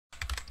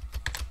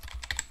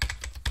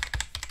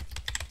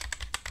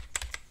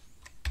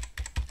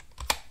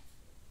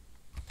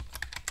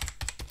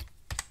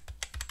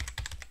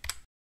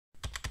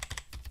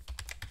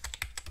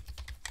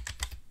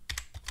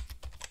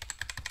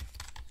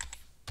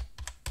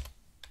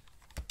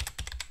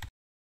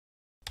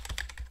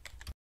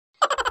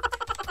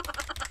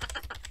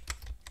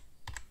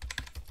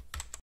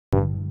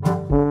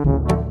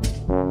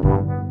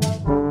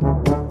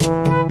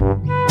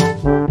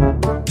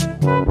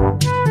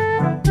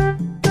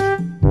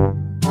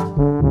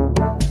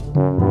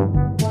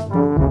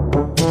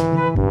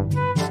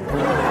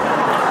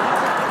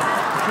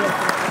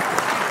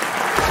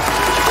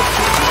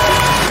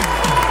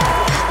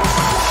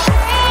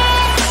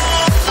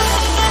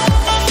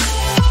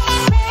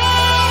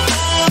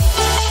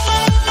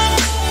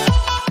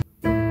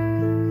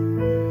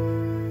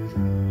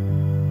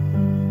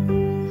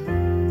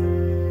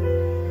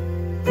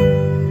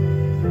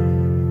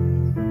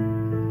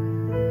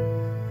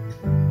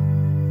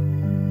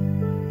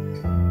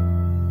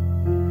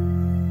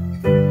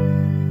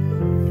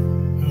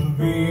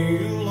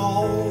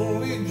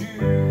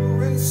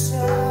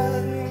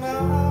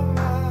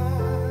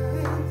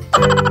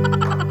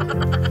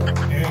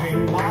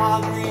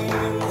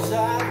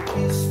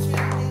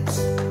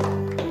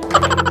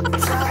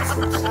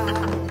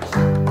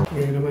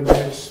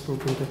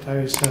punta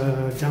tayo sa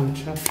jump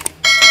shop.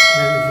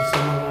 Yan, isa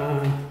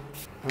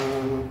sa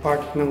mga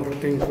part ng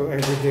routine ko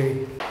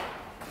everyday.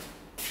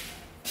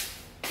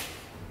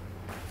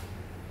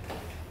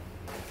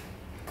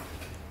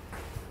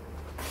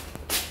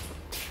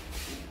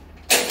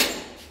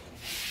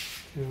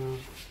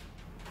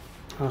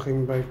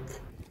 Aking bike.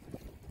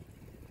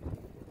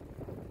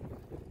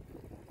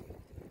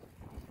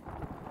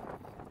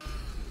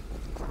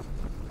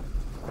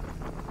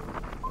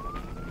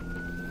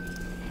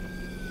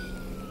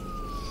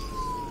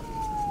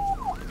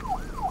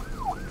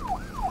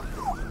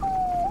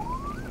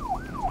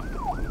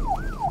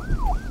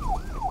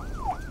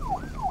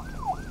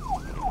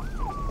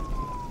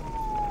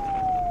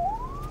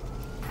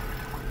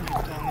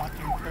 Ito ang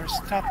ating first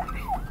stop.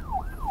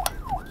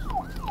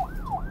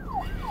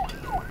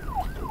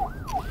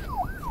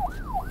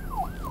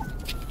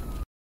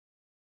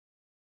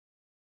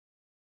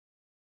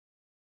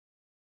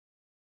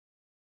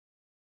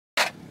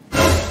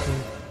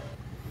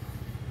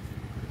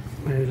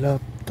 May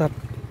laptop.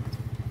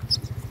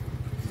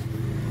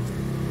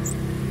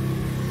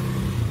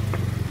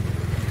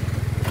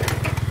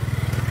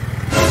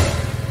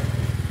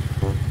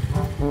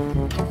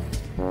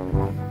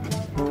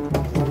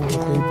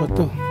 Okay pa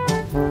to.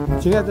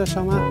 Sige, ito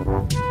sama.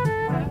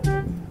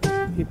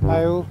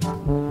 Ipayo.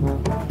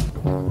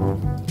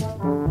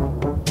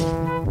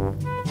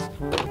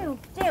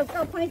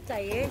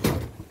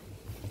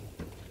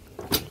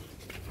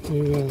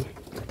 Sige.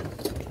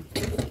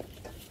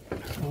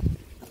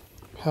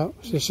 好，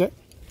谢谢。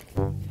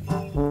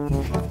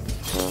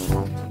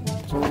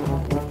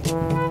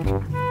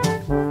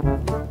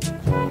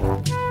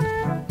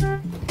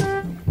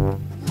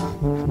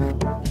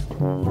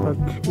Pag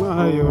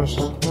maayos,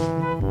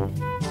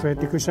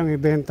 pwede ko siyang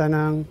ibenta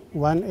ng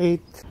 1.8.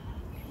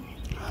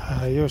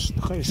 Ayos,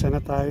 nakaisa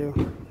na tayo.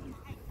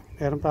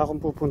 Meron pa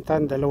akong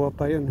pupuntahan, dalawa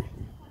pa yun.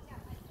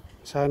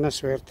 Sana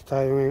swerte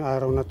tayo ngayong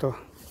araw na to.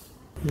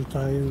 Dito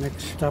tayo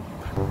next stop.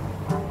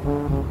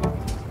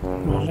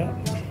 Wala.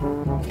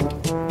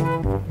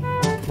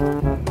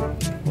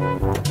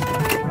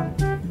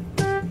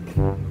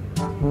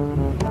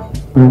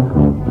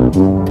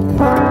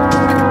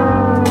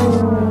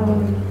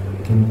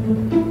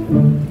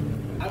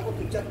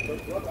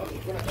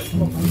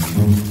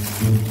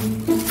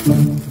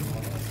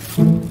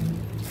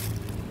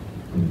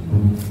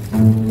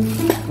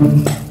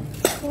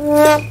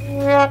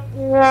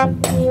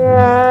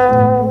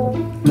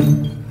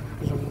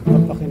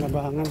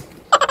 Napakinabangan.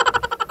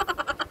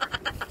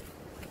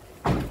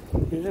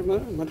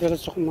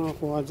 Madalas ako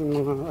makakuha dyan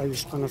mga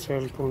ayos pa na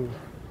cellphone.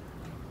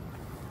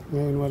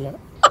 Ngayon wala.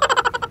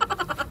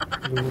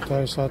 Dito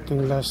tayo sa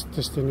ating last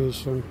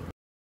destination.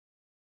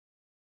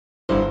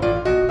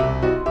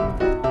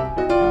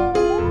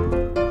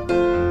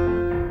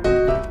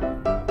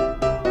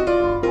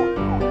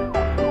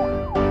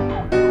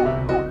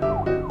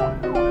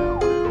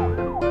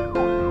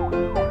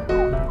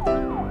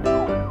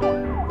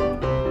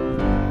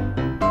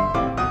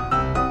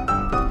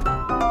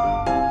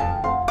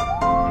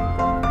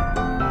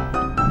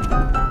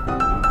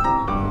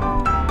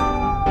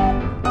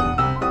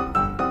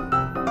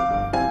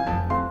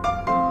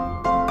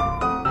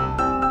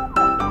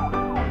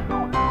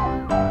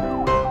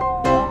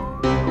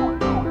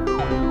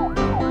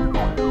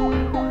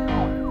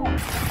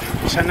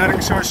 Isa na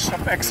ring source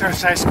of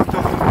exercise ko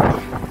to.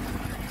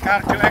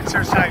 Cardio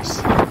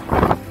exercise.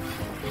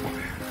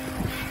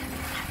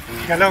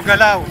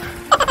 Galaw-galaw.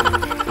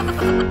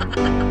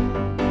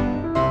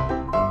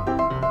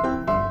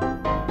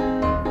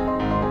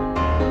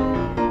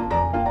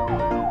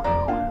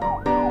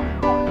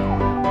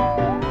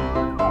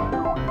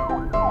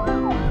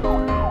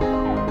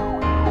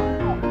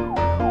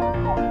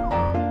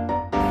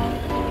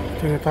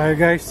 Ito na tayo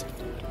guys.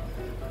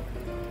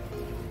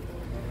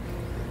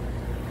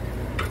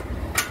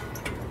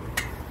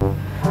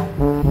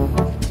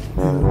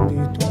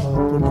 Dito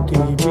Apple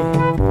TV.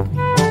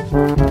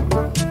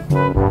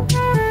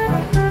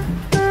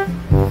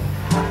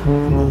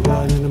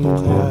 Magana naman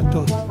kaya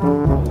ito.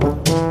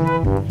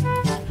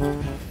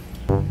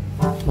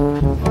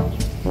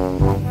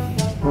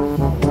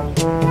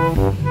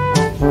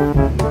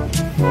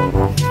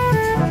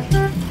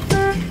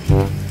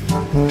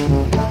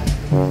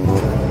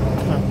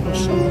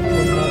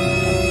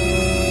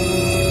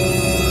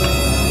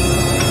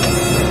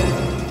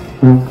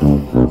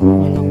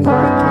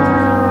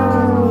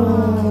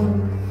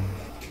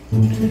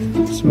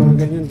 Tapos mga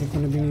ganyan, di ko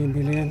na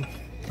binibili yan.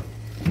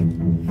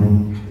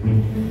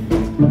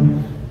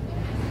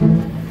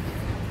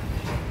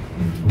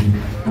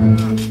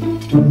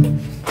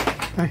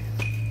 Ay.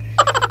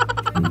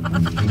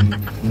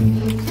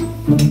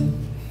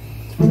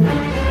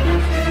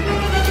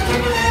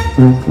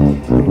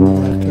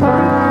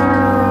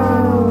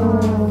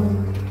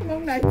 Power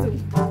bank.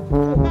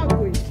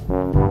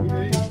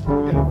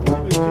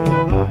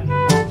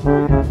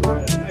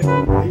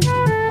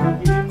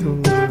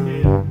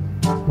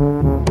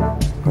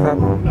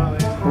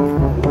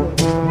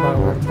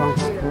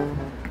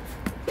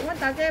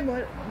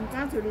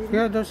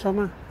 Kaya daw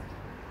sama.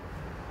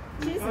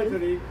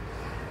 70，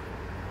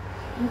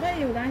唔該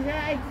有人家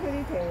愛去你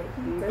睇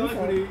診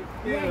所，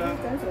你愛去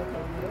診所睇。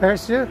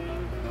80，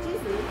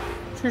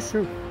 70， 70。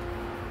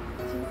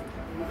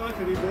唔該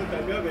你冇代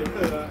表未得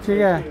啦。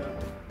Sige.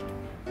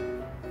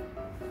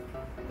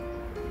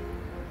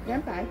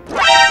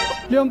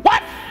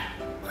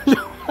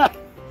 200。What?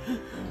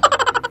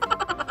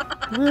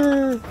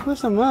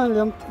 Masama.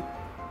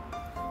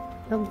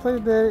 Lampai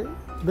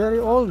very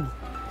old.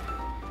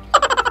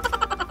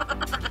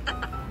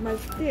 Mas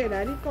tiền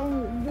là đi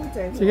con lúc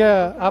trẻ.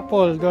 Sige,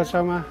 apple do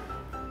sama.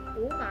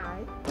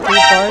 500.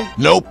 25?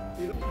 Nope.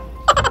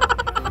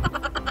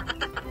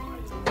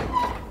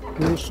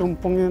 Yung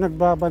sumpong yung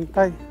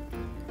nagbabantay.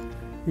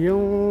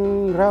 Yung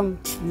RAM,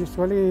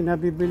 usually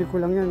nabibili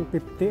ko lang yan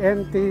 50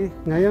 NT.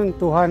 Ngayon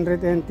 200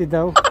 NT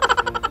daw.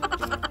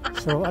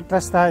 So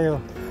atras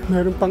tayo.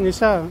 Meron pang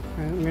isa,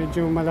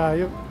 medyo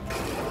malayo.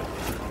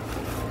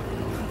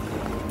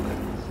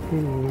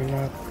 Mga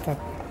laptop.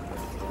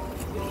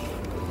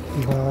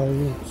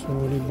 Bayo,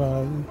 sorry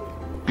bayo.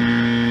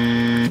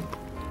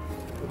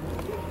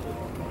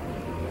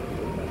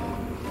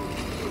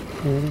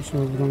 Pero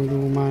sobrang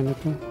luma na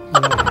to.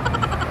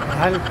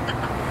 Mahal.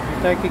 Hindi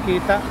tayo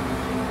kikita.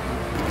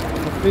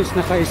 At least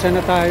nakaisa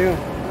na tayo.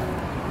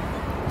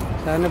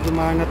 Sana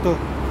gumana to.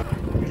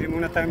 Bili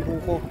muna tayong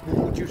buko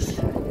juice.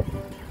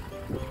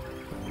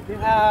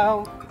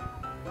 Hihaw.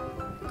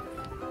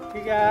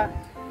 Higa.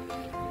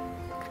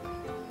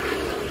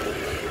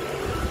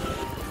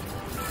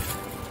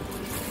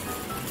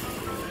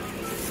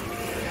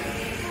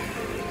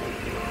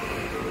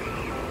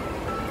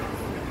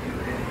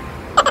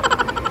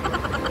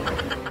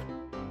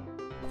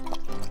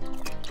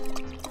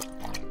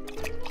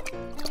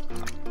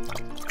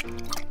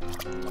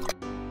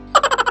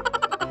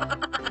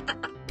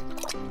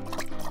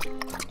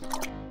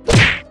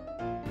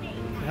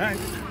 Yan.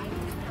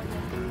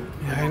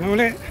 Yan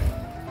ulit.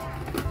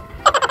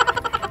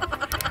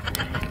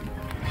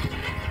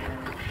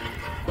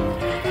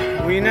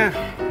 Uwi na.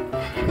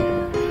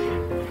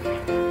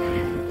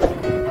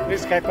 At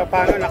least kahit pa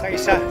paano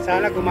nakaisa.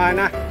 Sana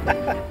gumana.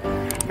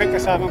 May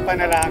kasamang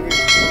panalangin.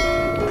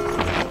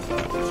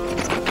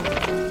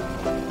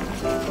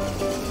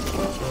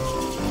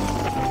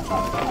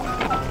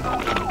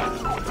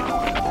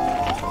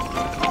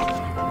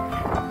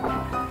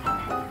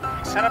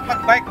 Sarap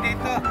mag-bike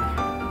dito.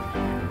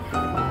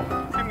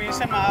 Kasi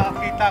minsan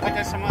makakakita ka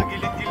dyan sa mga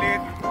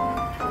gilid-gilid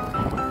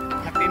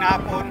at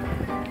tinapon.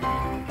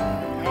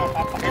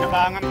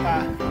 Papakinabangan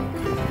ka.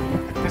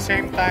 At the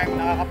same time,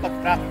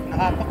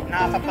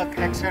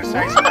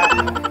 nakakapag-exercise ka.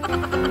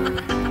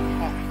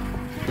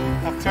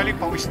 Actually,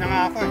 pawis na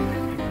nga ako eh.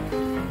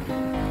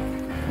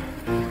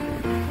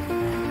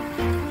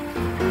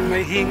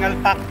 May hingal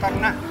factor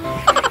na.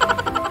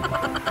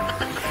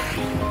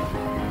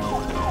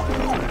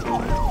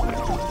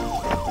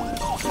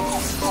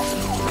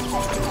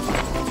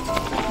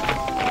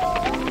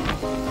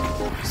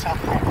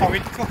 Sakto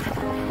tawid ko.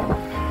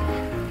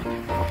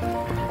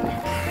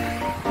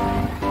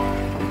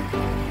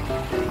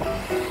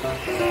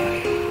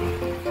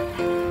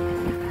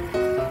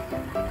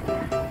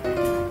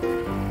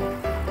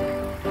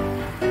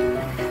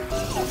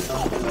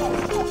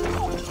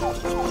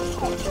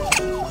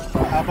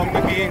 Habang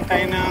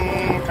naghihintay ng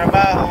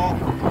trabaho,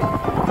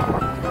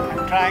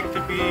 I'm trying to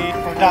be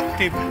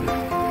productive.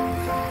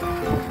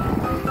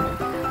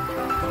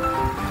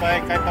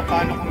 Kahit pa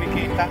paano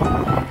kumikita.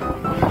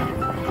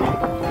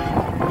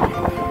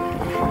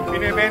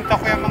 Binibenta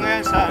ko yung mga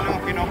yan sa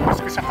pinupost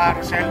ko sa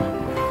carousel.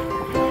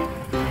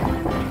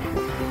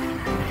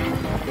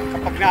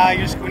 Kapag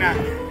naayos ko na.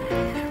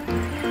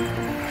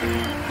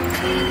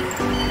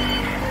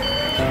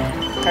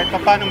 Kahit pa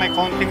paano may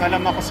konting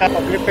alam ako sa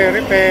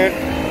pag-repair.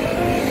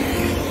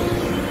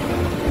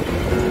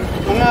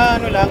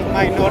 Mga lang,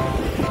 minor.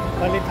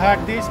 Palit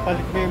hard disk,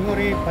 palit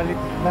memory, palit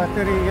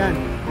battery, yan.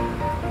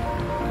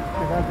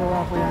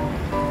 Nagagawa ko yan.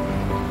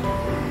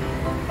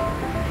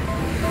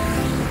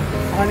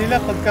 Sa kanila,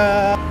 pagka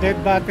dead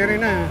battery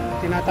na,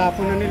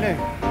 tinatapon na nila eh.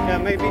 Kaya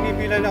may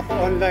binibilan ako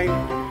online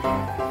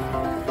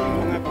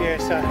yung mga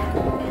pyesa.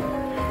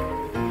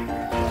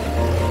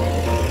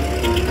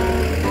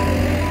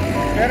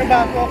 Pero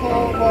bago ako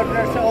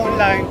order sa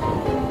online,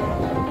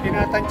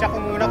 tinatansya ko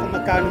muna kung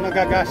magkano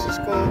magagastos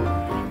ko.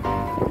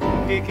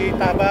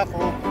 Kikita ba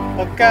ako?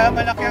 Pagka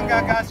malaki ang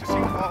gagastusin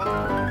ko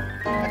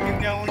at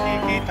hindi ako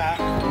kikita,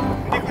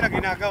 hindi ko na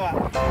ginagawa.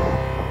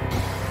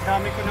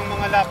 Dami ko ng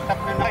mga laptop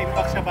na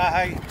na-imbak sa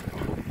bahay.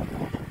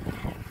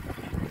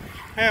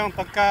 Ngayon,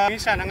 pagka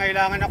minsan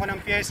nangailangan ako ng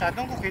pyesa,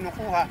 doon ko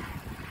kinukuha.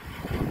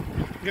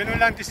 Ganun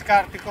lang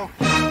diskarte ko.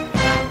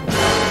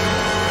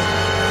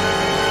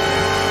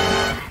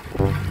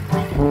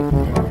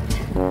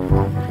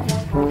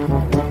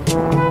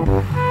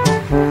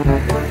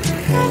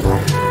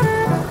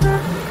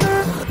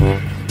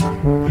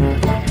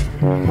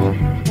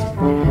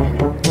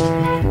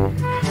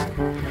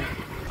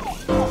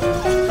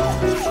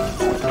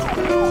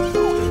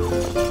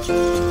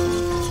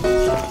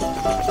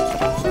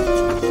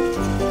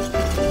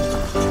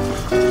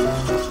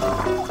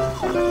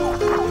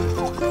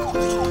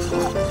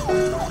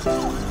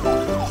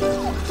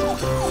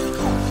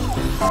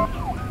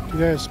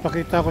 Guys,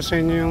 pakita ko sa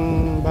inyo yung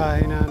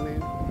bahay namin.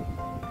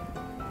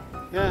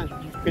 Yan,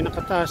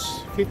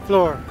 pinakataas, 5th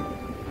floor.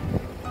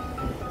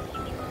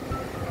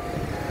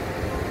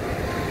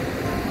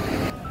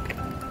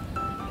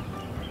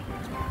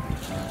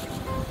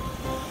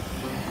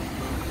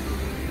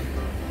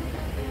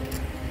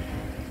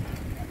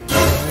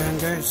 Ayan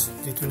guys,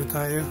 dito na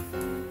tayo.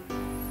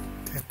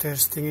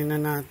 Testingin na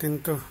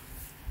natin to.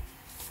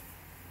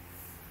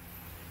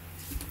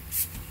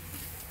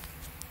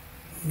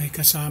 May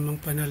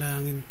kasamang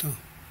panalangin to.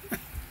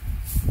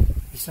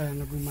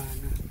 Sana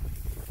gumana.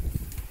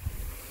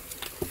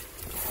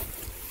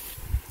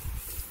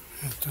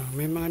 Ito,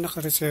 may mga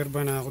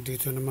nakareserba na ako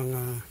dito ng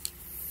mga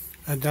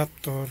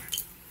adapter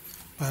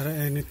para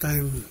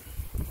anytime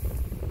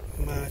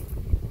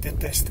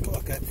ma-test ko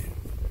agad.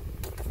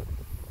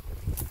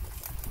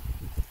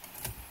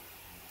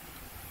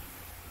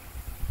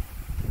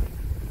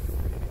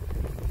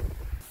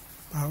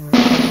 Power.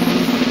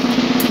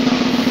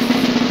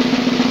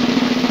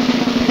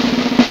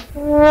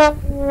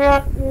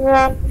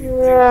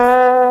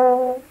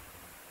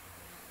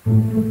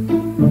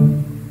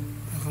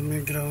 Baka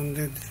may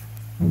grounded.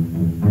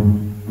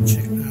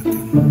 Check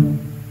natin.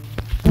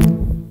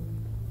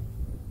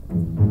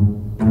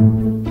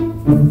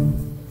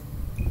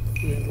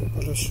 Meron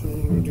pala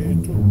siyang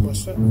dito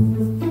basa.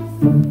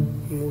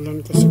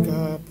 Umulan kasi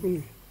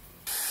kahapon eh.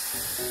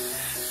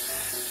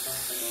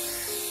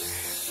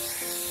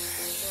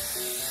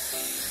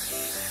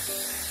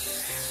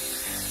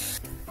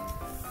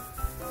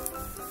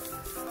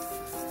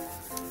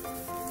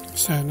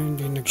 Sana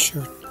hindi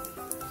nag-short.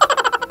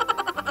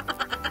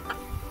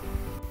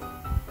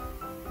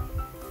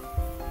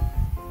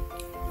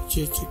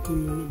 Check ko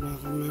muna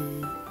baka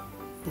may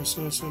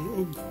basa sa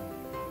loob.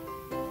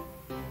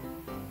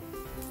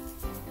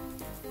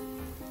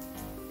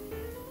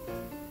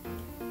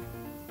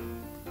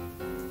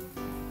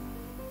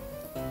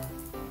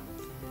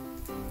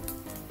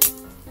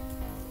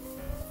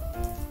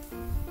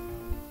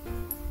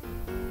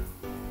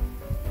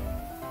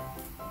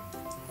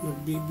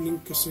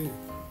 Nagbiblink kasi.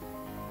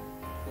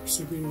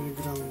 Sabihin may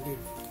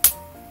grounded.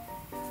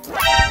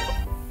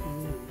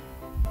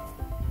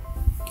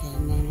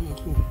 Kama na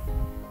ako.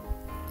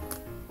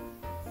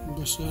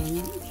 Basa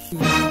niya.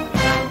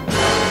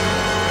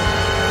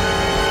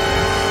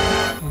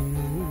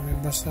 May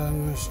basa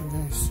nga siya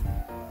guys.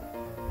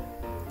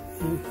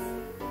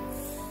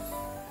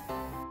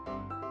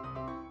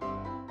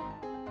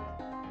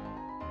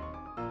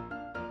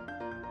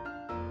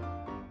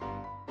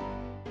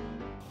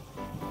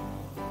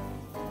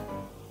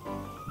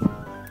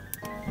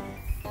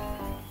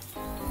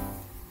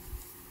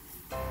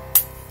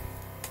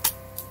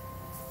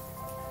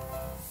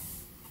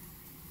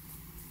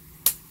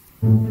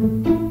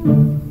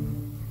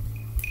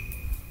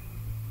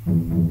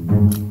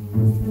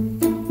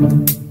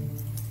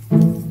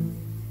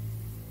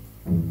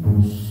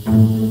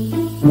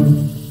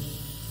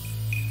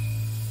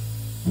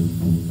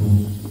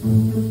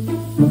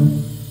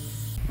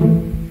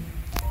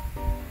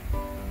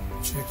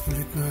 Check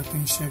ulit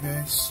natin siya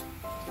guys.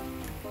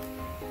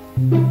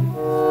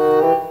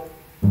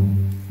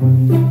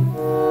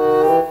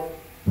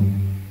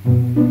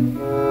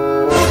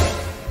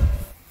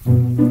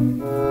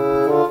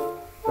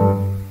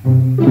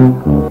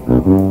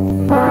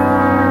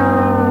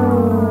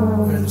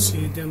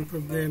 LCD ang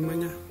problema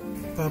niya.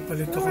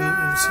 Papalit ako ng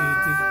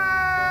LCD.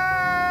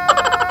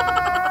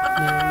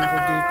 Meron ako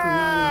dito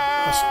na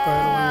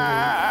aspirant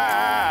din.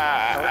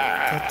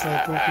 Tatry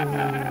ko kung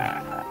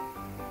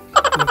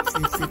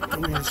mag-fit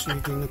ang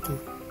LCD na to.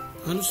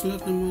 Halos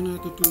lahat ng mga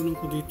natutunan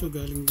ko dito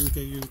galing din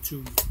kay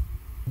YouTube.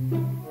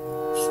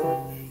 So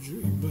medyo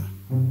iba.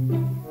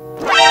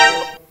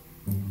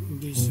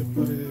 Hindi siya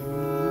pareho.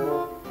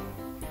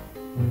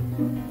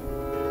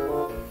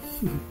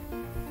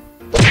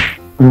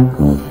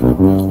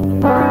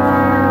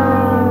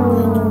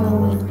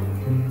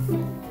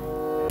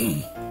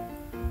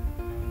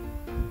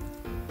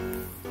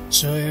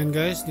 So ayan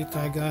guys, di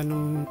tayo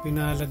ganong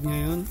pinalad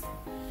ngayon.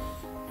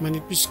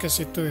 Manipis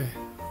kasi ito eh.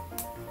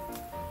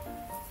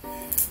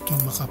 Ito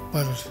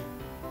makapal.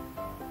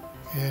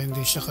 Kaya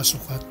hindi siya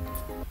kasukat.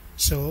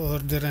 So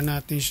orderan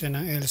natin siya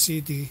ng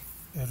LCD.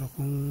 Pero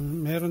kung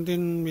meron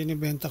din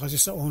binibenta kasi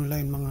sa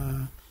online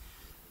mga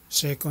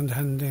second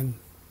hand din.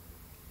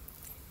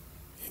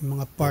 Yung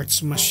mga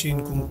parts machine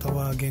kung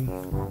tawagin.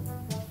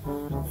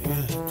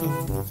 Ayan, ito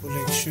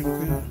collection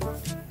ko yan.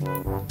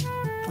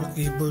 Ito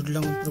keyboard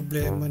lang ang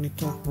problema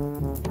nito.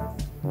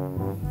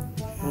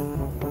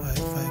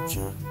 i5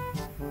 siya.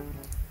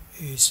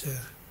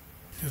 Acer.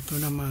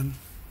 Ito naman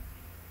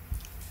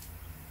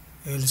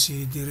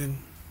LCD rin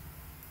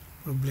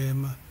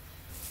problema.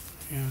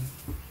 Ayan.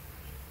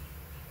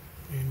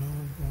 You know,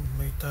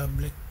 may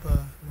tablet pa.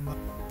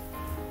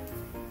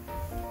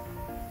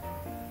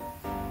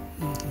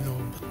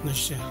 Lobat na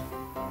siya.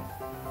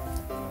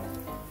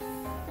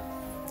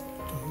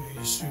 Ito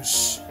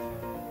Asus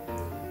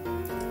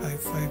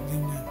i5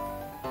 din yan.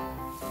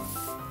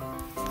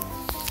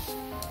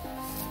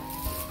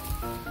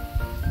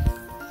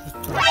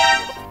 Ito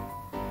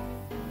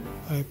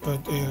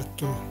iPad Air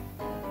 2.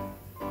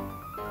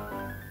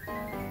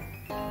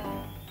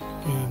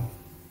 Yan.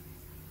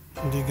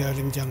 Hindi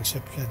galing junk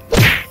shop yan.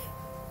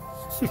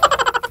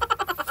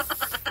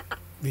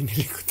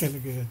 Binili ko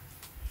talaga yan.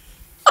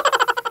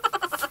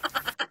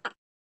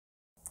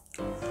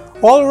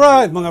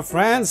 Alright mga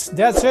friends,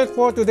 that's it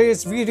for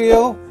today's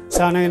video.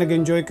 Sana ay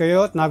nag-enjoy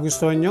kayo at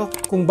nagustuhan nyo.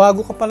 Kung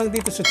bago ka pa lang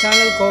dito sa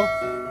channel ko,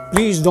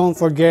 please don't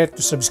forget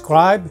to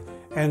subscribe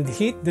and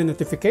hit the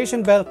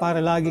notification bell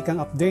para lagi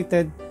kang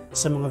updated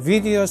sa mga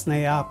videos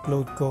na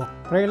i-upload ko.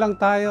 Pray lang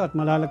tayo at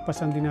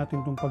malalagpasan din natin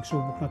itong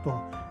pagsubok na to.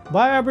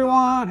 Bye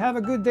everyone! Have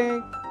a good day!